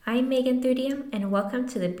I'm Megan Thudium, and welcome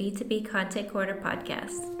to the B2B Content Corner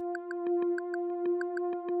podcast.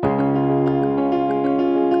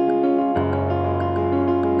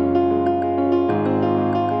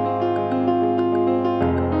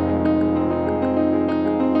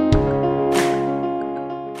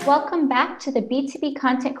 Welcome back to the B2B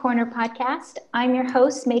Content Corner podcast. I'm your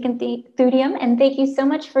host, Megan Thudium, and thank you so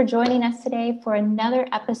much for joining us today for another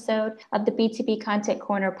episode of the B2B Content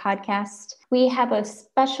Corner podcast. We have a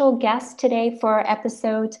special guest today for our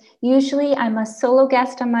episode. Usually I'm a solo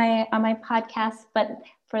guest on my podcast, but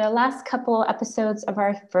for the last couple episodes of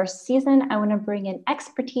our first season, I want to bring in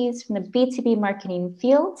expertise from the B2B marketing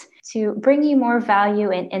field to bring you more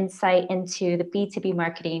value and insight into the B2B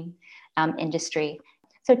marketing industry.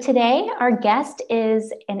 So today, our guest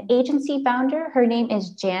is an agency founder. Her name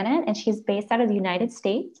is Janet, and she's based out of the United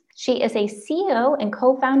States. She is a CEO and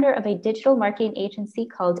co-founder of a digital marketing agency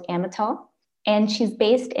called Amatal, and she's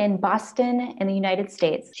based in Boston in the United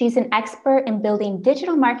States. She's an expert in building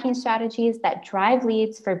digital marketing strategies that drive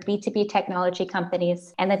leads for B2B technology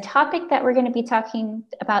companies. And the topic that we're going to be talking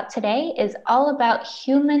about today is all about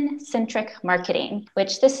human-centric marketing,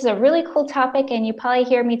 which this is a really cool topic, and you probably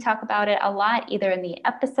hear me talk about it a lot, either in the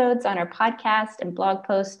episodes on our podcast and blog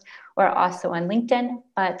posts, or also on LinkedIn.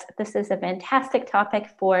 But this is a fantastic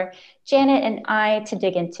topic for Janet and I to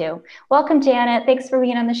dig into. Welcome, Janet. Thanks for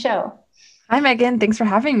being on the show. Hi, Megan. Thanks for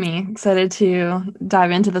having me. Excited to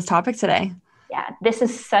dive into this topic today. Yeah, this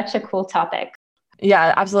is such a cool topic.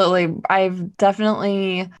 Yeah, absolutely. I've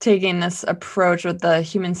definitely taken this approach with the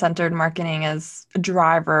human-centered marketing as a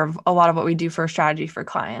driver of a lot of what we do for strategy for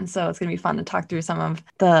clients. So it's going to be fun to talk through some of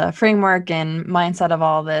the framework and mindset of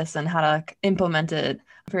all this and how to implement it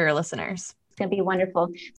for your listeners. It's going to be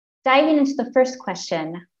wonderful. Diving into the first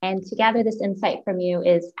question and to gather this insight from you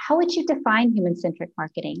is, how would you define human-centric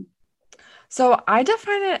marketing? So I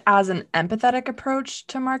define it as an empathetic approach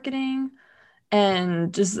to marketing,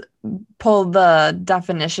 and just pull the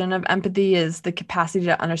definition of empathy is the capacity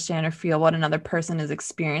to understand or feel what another person is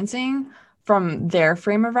experiencing from their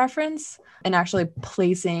frame of reference and actually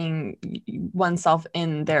placing oneself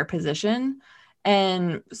in their position.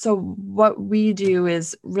 And so what we do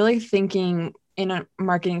is really thinking in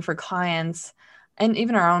marketing for clients and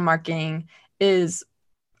even our own marketing is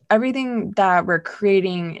everything that we're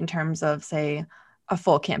creating in terms of, say, a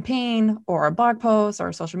full campaign or a blog post or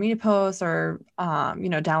a social media post or,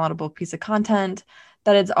 downloadable piece of content,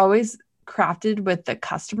 that it's always crafted with the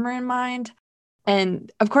customer in mind.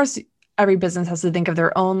 And of course, every business has to think of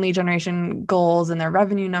their own lead generation goals and their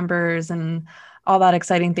revenue numbers and all that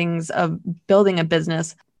exciting things of building a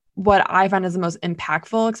business. What I find is the most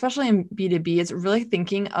impactful, especially in B2B, is really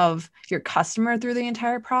thinking of your customer through the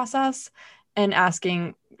entire process and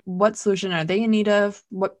asking, what solution are they in need of?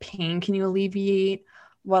 What pain can you alleviate?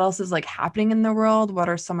 What else is happening in the world? What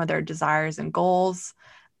are some of their desires and goals?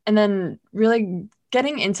 And then really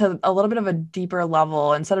getting into a little bit of a deeper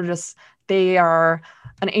level instead of just they are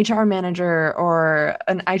an HR manager or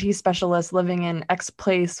an IT specialist living in X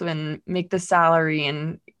place and make this salary.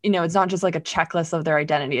 And, it's not just like a checklist of their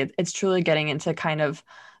identity. It's truly getting into kind of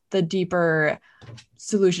the deeper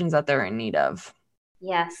solutions that they're in need of.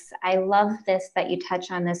 Yes, I love this that you touch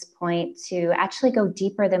on this point to actually go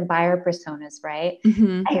deeper than buyer personas, right?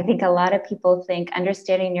 Mm-hmm. I think a lot of people think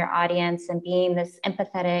understanding your audience and being this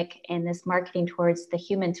empathetic and this marketing towards the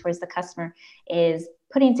human, towards the customer, is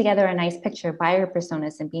putting together a nice picture of buyer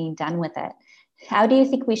personas and being done with it. How do you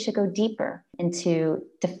think we should go deeper into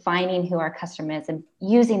defining who our customer is and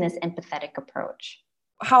using this empathetic approach?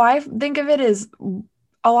 How I think of it is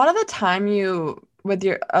a lot of the time with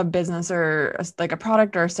a business or a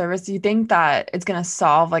product or a service, you think that it's going to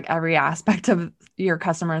solve every aspect of your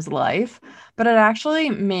customer's life, but it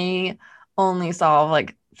actually may only solve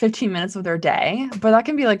 15 minutes of their day, but that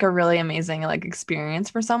can be a really amazing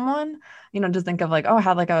experience for someone, just think of I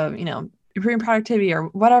had improving productivity or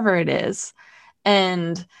whatever it is,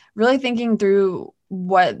 and really thinking through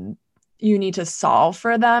what you need to solve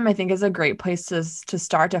for them, I think is a great place to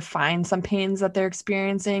start to find some pains that they're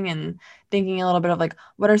experiencing and thinking a little bit of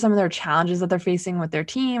what are some of their challenges that they're facing with their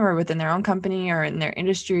team or within their own company or in their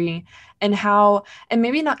industry, and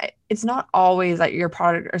maybe it's not always that your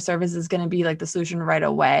product or service is going to be the solution right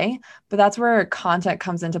away, but that's where content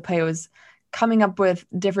comes into play, was coming up with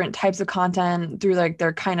different types of content through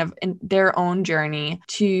their kind of in their own journey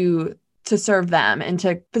to to serve them and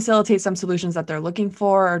to facilitate some solutions that they're looking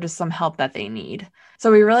for or just some help that they need.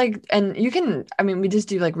 So we really, and you can, I mean, we just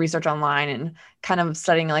do like research online and kind of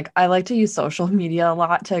studying, like I like to use social media a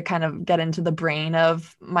lot to kind of get into the brain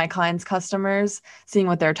of my clients' customers, seeing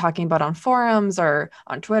what they're talking about on forums or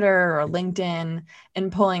on Twitter or LinkedIn,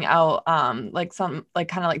 and pulling out like some like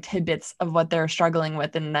kind of like tidbits of what they're struggling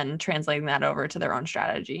with and then translating that over to their own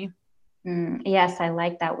strategy. Yes, I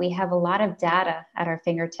like that. We have a lot of data at our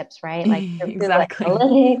fingertips, right? Like through Google Exactly.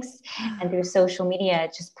 Analytics and through social media.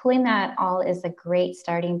 Just pulling that all is a great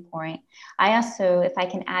starting point. I also, if I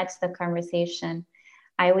can add to the conversation,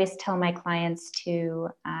 I always tell my clients to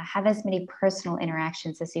have as many personal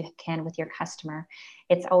interactions as you can with your customer.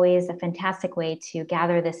 It's always a fantastic way to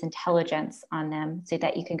gather this intelligence on them so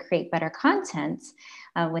that you can create better content,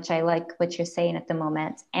 which I like what you're saying at the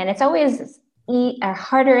moment. And it's always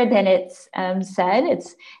harder than it's said.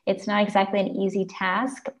 It's not exactly an easy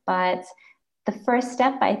task, but the first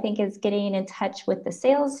step, I think, is getting in touch with the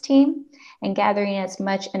sales team and gathering as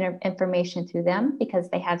much information through them because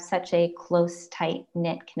they have such a close,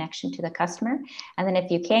 tight-knit connection to the customer. And then if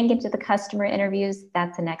you can get to the customer interviews,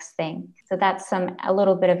 that's the next thing. So that's a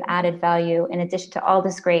little bit of added value in addition to all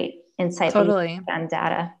this great insight Totally. on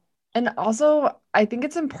data. And also, I think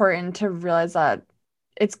it's important to realize that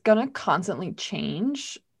it's going to constantly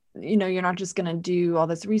change. You know, you're not just going to do all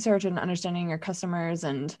this research and understanding your customers.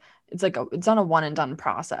 And it's like, it's not a one and done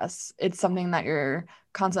process. It's something that you're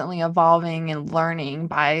constantly evolving and learning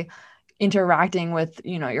by interacting with,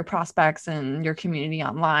 you know, your prospects and your community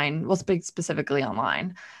online. We'll speak specifically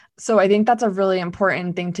online. So I think that's a really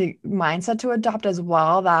important thing to mindset to adopt as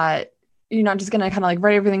well, that you're not just going to kind of like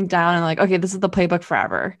write everything down and like, okay, this is the playbook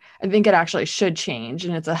forever. I think it actually should change,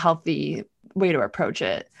 and it's a healthy way to approach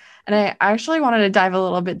it. And I actually wanted to dive a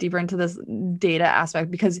little bit deeper into this data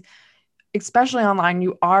aspect because especially online,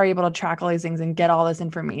 you are able to track all these things and get all this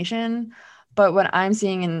information. But what I'm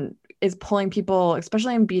seeing is pulling people,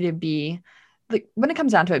 especially in B2B, like when it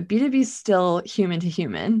comes down to it, B2B is still human to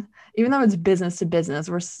human. Even though it's business to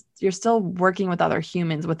business, you're still working with other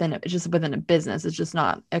humans within it. It's just within a business. It's just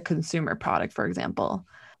not a consumer product, for example.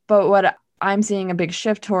 But what I'm seeing a big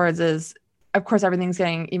shift towards is, of course, everything's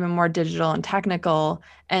getting even more digital and technical,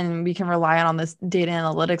 and we can rely on this data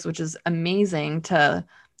analytics, which is amazing to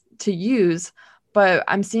use. But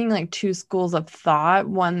I'm seeing like two schools of thought,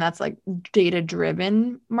 one that's like data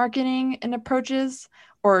driven marketing and approaches,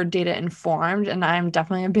 or data informed. And I'm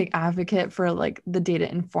definitely a big advocate for like the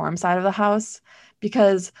data informed side of the house,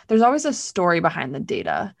 because there's always a story behind the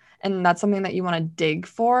data. And that's something that you want to dig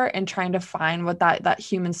for, and trying to find what that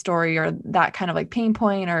human story or that kind of like pain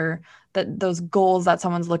point or that those goals that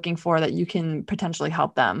someone's looking for, that you can potentially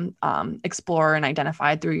help them explore and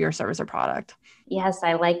identify through your service or product. Yes,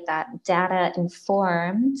 I like that. Data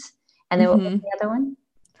informed. And then what was the other one?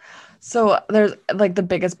 So there's like the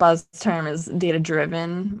biggest buzz term is data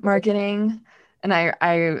driven marketing. And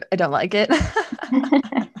I don't like it. I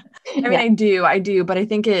mean, Yeah. I do, but I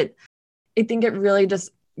think it really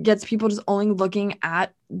just gets people just only looking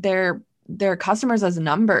at their customers as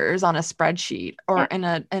numbers on a spreadsheet or in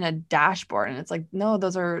a dashboard. And it's like, no,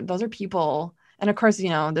 those are people. And of course, you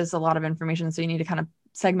know, there's a lot of information, so you need to kind of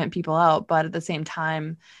segment people out. But at the same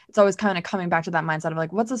time, it's always kind of coming back to that mindset of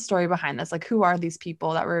like, what's the story behind this? Like, who are these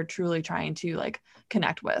people that we're truly trying to like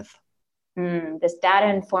connect with? This data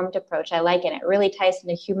informed approach, I like it. It really ties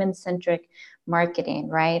into human centric marketing,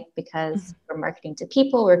 right? Because we're marketing to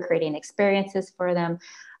people, we're creating experiences for them.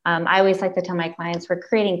 I always like to tell my clients we're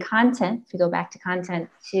creating content, if you go back to content,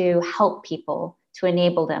 to help people, to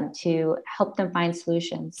enable them, to help them find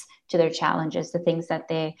solutions to their challenges, the things that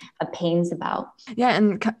they have pains about. Yeah.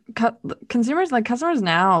 And customers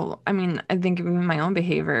now, I mean, I think even my own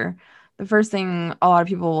behavior, the first thing a lot of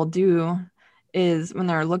people will do is when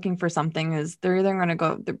they're looking for something is they're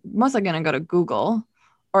mostly going to go to Google,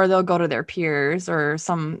 or they'll go to their peers or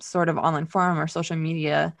some sort of online forum or social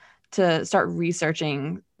media to start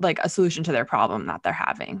researching like a solution to their problem that they're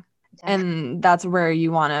having. And that's where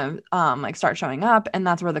you want to like start showing up. And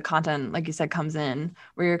that's where the content, like you said, comes in,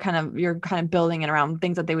 where you're kind of building it around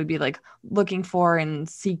things that they would be like looking for and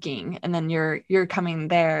seeking. And then you're coming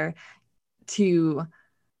there to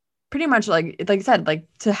pretty much like you said, like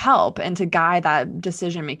to help and to guide that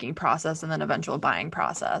decision-making process and then eventual buying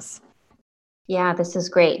process. Yeah, this is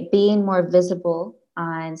great. Being more visible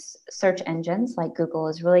on search engines like Google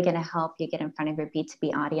is really going to help you get in front of your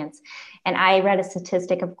B2B audience. And I read a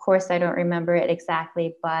statistic, of course, I don't remember it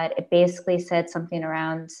exactly, but it basically said something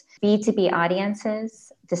around B2B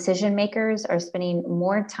audiences, decision makers are spending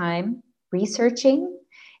more time researching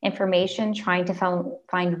information, trying to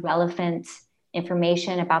find relevant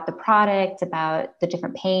information about the product, about the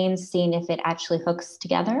different pains, seeing if it actually hooks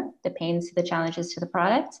together, the pains to the challenges to the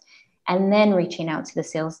product, and then reaching out to the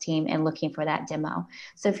sales team and looking for that demo.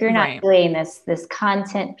 So if you're not Right. doing this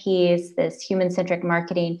content piece, this human-centric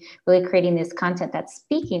marketing, really creating this content that's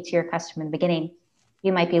speaking to your customer in the beginning,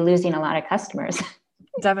 you might be losing a lot of customers.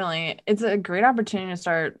 Definitely. It's a great opportunity to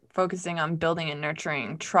start focusing on building and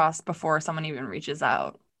nurturing trust before someone even reaches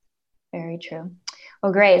out. Very true.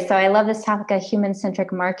 Well, great. So I love this topic of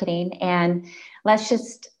human-centric marketing, and let's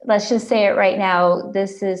just say it right now.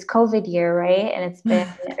 This is COVID year, right? And it's been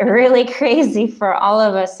really crazy for all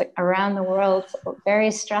of us around the world.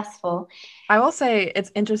 Very stressful. I will say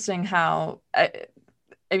it's interesting how I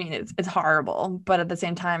mean it's horrible, but at the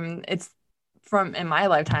same time it's from in my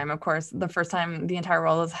lifetime, of course, the first time the entire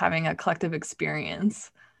world is having a collective experience.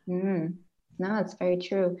 Mm. No, it's very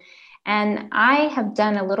true. And I have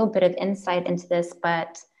done a little bit of insight into this,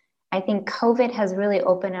 but I think COVID has really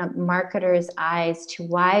opened up marketers' eyes to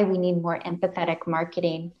why we need more empathetic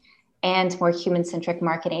marketing and more human-centric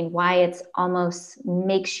marketing, why it's almost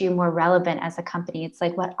makes you more relevant as a company. It's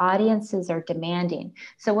like what audiences are demanding.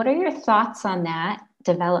 So what are your thoughts on that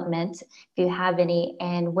development, if you have any,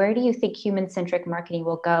 and where do you think human-centric marketing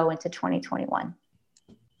will go into 2021?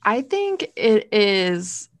 I think it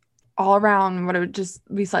is all around what it would just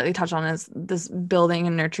we slightly touch on is this building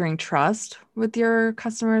and nurturing trust with your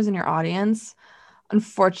customers and your audience.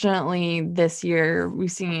 Unfortunately, this year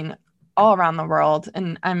we've seen all around the world,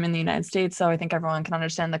 and I'm in the United States, so I think everyone can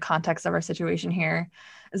understand the context of our situation here,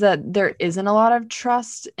 is that there isn't a lot of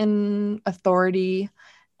trust in authority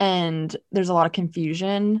and there's a lot of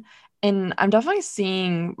confusion. And I'm definitely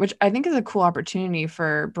seeing, which I think is a cool opportunity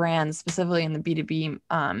for brands, specifically in the B2B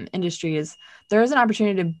industry, is there is an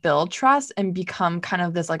opportunity to build trust and become kind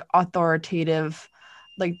of this like authoritative,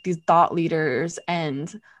 like these thought leaders,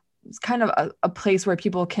 and it's kind of a place where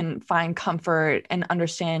people can find comfort and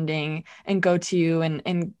understanding and go to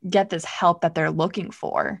and get this help that they're looking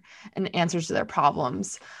for and answers to their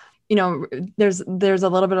problems. You know, there's a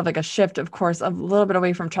little bit of like a shift, of course, a little bit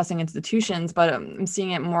away from trusting institutions, but I'm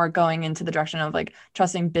seeing it more going into the direction of like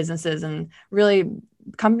trusting businesses and really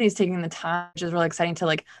companies taking the time, which is really exciting, to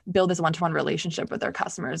like build this one-to-one relationship with their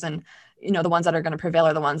customers. And you know, the ones that are going to prevail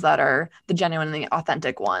are the ones that are the genuinely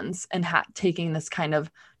authentic ones, and taking this kind of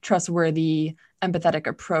trustworthy, empathetic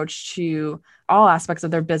approach to all aspects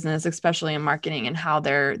of their business, especially in marketing, and how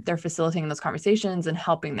they're facilitating those conversations and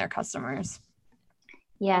helping their customers.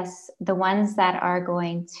 Yes, the ones that are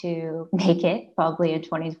going to make it probably in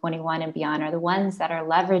 2021 and beyond are the ones that are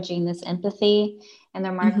leveraging this empathy in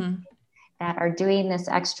their marketing, Mm-hmm. that are doing this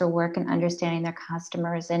extra work and understanding their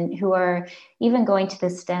customers, and who are even going to the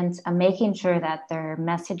extent of making sure that their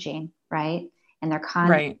messaging, right, and their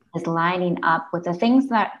content Right. is lining up with the things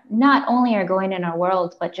that not only are going in our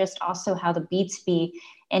world, but just also how the B2B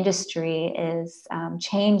industry is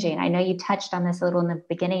changing. I know you touched on this a little in the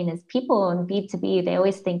beginning, is people in B2B, they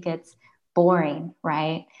always think it's boring,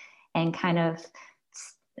 right? And kind of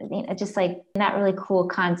just like not really cool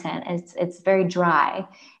content. It's very dry.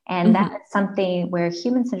 And Mm-hmm. that's something where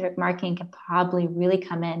human-centric marketing can probably really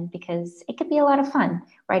come in, because it could be a lot of fun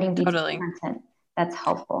writing B2B Totally. content that's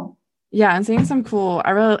helpful. Yeah, and seeing some cool,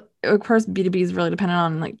 I really, of course, B2B is really dependent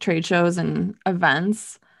on like trade shows and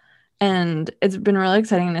events. And it's been really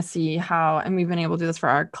exciting to see how, and we've been able to do this for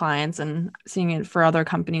our clients and seeing it for other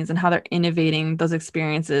companies and how they're innovating those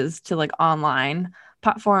experiences to like online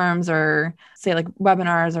platforms, or say like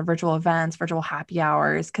webinars or virtual events, virtual happy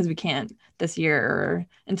hours, because we can't this year or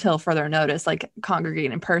until further notice like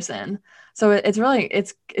congregate in person. So it's really,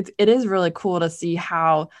 it is really cool to see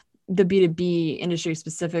how the B2B industry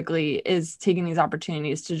specifically is taking these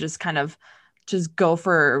opportunities to just kind of just go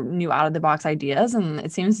for new out of the box ideas. And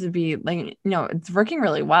it seems to be like, you know, it's working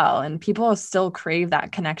really well, and people still crave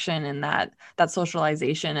that connection and that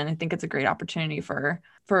socialization. And I think it's a great opportunity for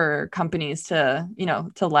companies to, you know,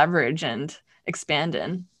 to leverage and expand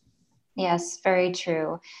in. Yes, very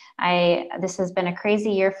true. This has been a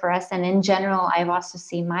crazy year for us. And in general, I've also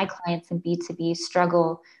seen my clients in B2B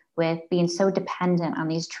struggle with being so dependent on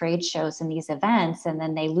these trade shows and these events, and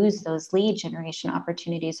then they lose those lead generation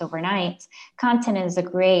opportunities overnight. Content is a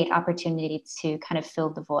great opportunity to kind of fill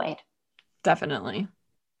the void. Definitely.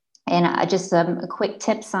 And just some quick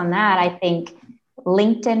tips on that. I think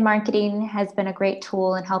LinkedIn marketing has been a great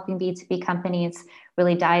tool in helping B2B companies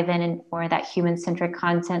really dive in and more of that human-centric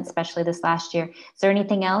content, especially this last year. Is there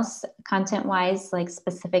anything else content-wise, like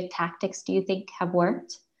specific tactics, do you think have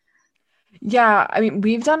worked? Yeah, I mean,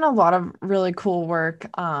 we've done a lot of really cool work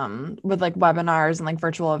with like webinars and like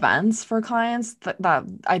virtual events for clients that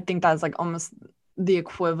I think that's like almost the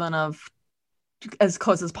equivalent of as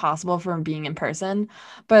close as possible from being in person.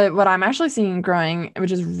 But what I'm actually seeing growing,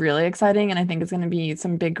 which is really exciting, and I think it's going to be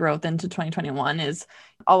some big growth into 2021, is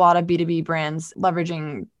a lot of B2B brands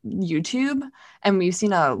leveraging YouTube. And we've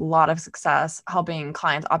seen a lot of success helping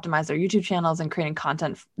clients optimize their YouTube channels and creating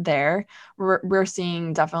content there. We're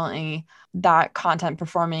seeing definitely that content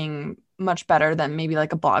performing much better than maybe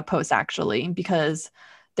like a blog post, actually, because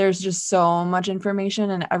there's just so much information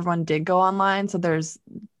and everyone did go online. So there's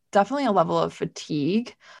definitely a level of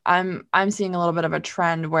fatigue. I'm seeing a little bit of a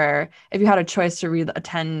trend where if you had a choice to read a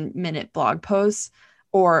 10-minute blog post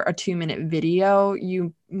or a 2-minute video,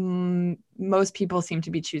 most people seem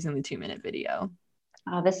to be choosing the 2-minute video.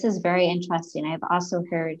 Oh, this is very interesting. I've also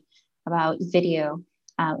heard about video.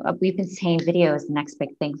 We've been saying video is the next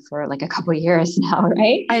big thing for like a couple of years now,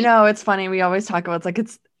 right? I know, it's funny. We always talk about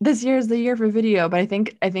it's this year is the year for video, but I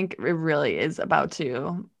think it really is about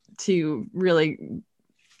to really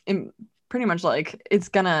pretty much like it's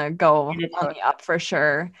gonna go on the up for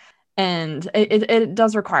sure. And it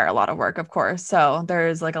does require a lot of work, of course. So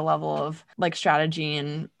there's like a level of like strategy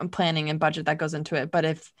and planning and budget that goes into it. But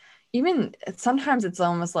if even sometimes it's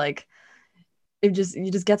almost like you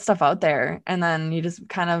just get stuff out there and then you just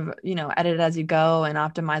kind of, edit it as you go and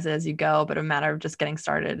optimize it as you go. But a matter of just getting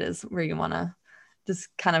started is where you want to just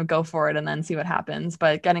kind of go for it and then see what happens.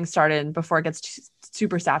 But getting started before it gets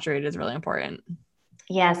super saturated is really important.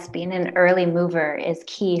 Yes, being an early mover is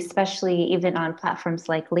key, especially even on platforms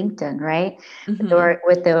like LinkedIn, right? Mm-hmm.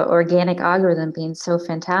 With the organic algorithm being so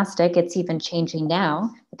fantastic, it's even changing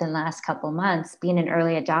now within the last couple of months. Being an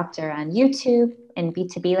early adopter on YouTube and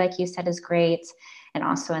B2B, like you said, is great, and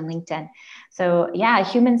also on LinkedIn. So yeah,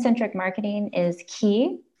 human-centric marketing is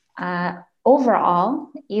key. Overall,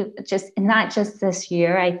 not just this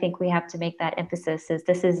year, I think we have to make that emphasis is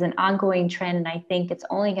this is an ongoing trend, and I think it's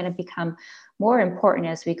only going to become more important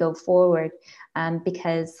as we go forward,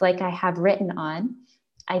 because like I have written on,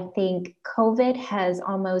 I think COVID has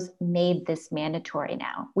almost made this mandatory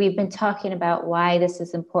now. We've been talking about why this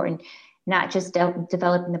is important, not just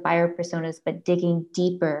developing the buyer personas, but digging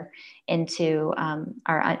deeper into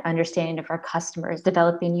our understanding of our customers,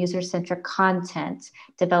 developing user-centric content,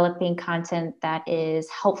 developing content that is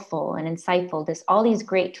helpful and insightful. All these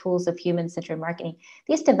great tools of human-centered marketing,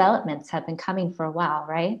 these developments have been coming for a while,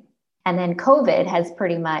 right? And then COVID has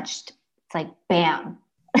pretty much, it's like, bam.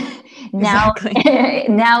 Now, Exactly.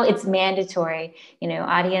 now it's mandatory.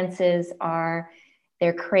 Audiences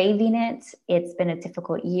they're craving it. It's been a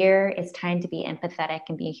difficult year. It's time to be empathetic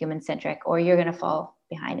and be human centric, or you're going to fall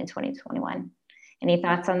behind in 2021. Any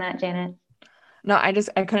thoughts on that, Janet? No, I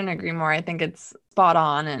couldn't agree more. I think it's spot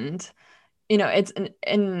on. And,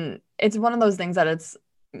 it's one of those things that it's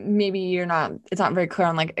not very clear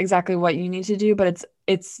on like exactly what you need to do, but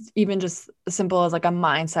it's even just as simple as like a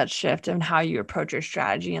mindset shift and how you approach your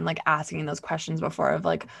strategy and like asking those questions before of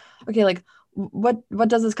like, okay, like what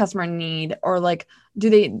does this customer need? Or like, do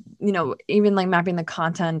they, even like mapping the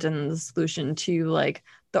content and the solution to like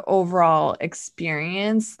the overall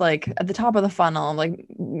experience, like at the top of the funnel, like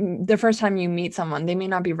the first time you meet someone, they may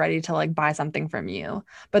not be ready to like buy something from you,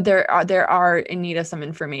 but there are in need of some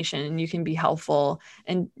information and you can be helpful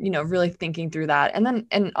and, really thinking through that.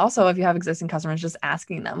 And also if you have existing customers, just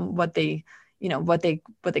asking them what they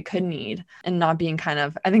could need and not being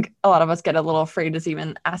I think a lot of us get a little afraid just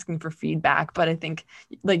even asking for feedback. But I think,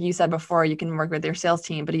 like you said before, you can work with your sales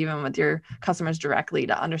team, but even with your customers directly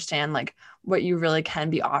to understand like what you really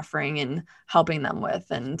can be offering and helping them with.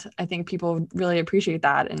 And I think people really appreciate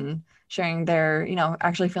that and sharing their,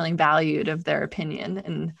 actually feeling valued of their opinion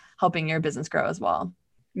and helping your business grow as well.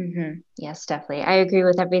 Mm-hmm. Yes, definitely. I agree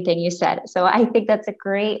with everything you said. So I think that's a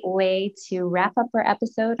great way to wrap up our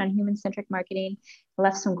episode on human-centric marketing. I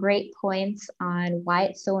left some great points on why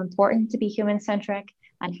it's so important to be human-centric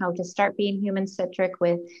and how to start being human-centric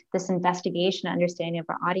with this investigation, understanding of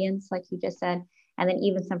our audience, like you just said, and then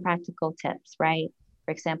even some practical tips, right?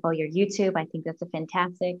 For example, your YouTube, I think that's a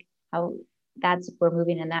fantastic, we're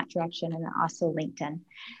moving in that direction, and then also LinkedIn.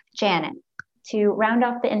 Janet, to round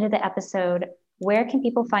off the end of the episode, where can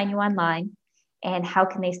people find you online and how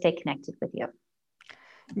can they stay connected with you?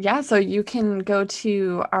 Yeah, so you can go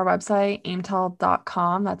to our website,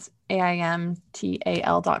 aimtal.com. That's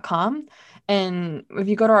AIMTAL.com. And if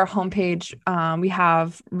you go to our homepage, we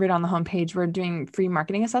have written on the homepage, we're doing free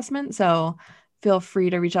marketing assessment. So feel free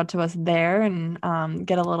to reach out to us there and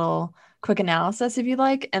get a little quick analysis if you'd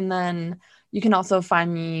like. And then you can also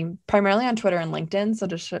find me primarily on Twitter and LinkedIn. So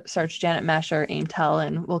just search Janet Mesh or Aimtel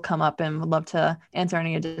and we'll come up and would love to answer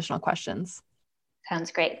any additional questions.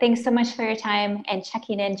 Sounds great. Thanks so much for your time and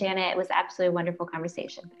checking in, Janet. It was absolutely a wonderful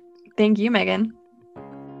conversation. Thank you, Megan.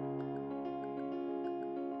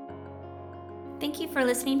 for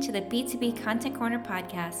listening to the B2B Content Corner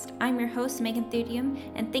podcast. I'm your host, Megan Thudium,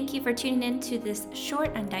 and thank you for tuning in to this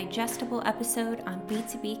short and digestible episode on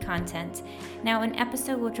B2B content. Now, an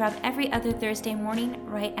episode will drop every other Thursday morning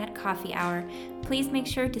right at coffee hour. Please make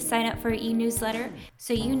sure to sign up for our e-newsletter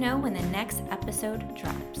so you know when the next episode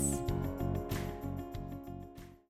drops.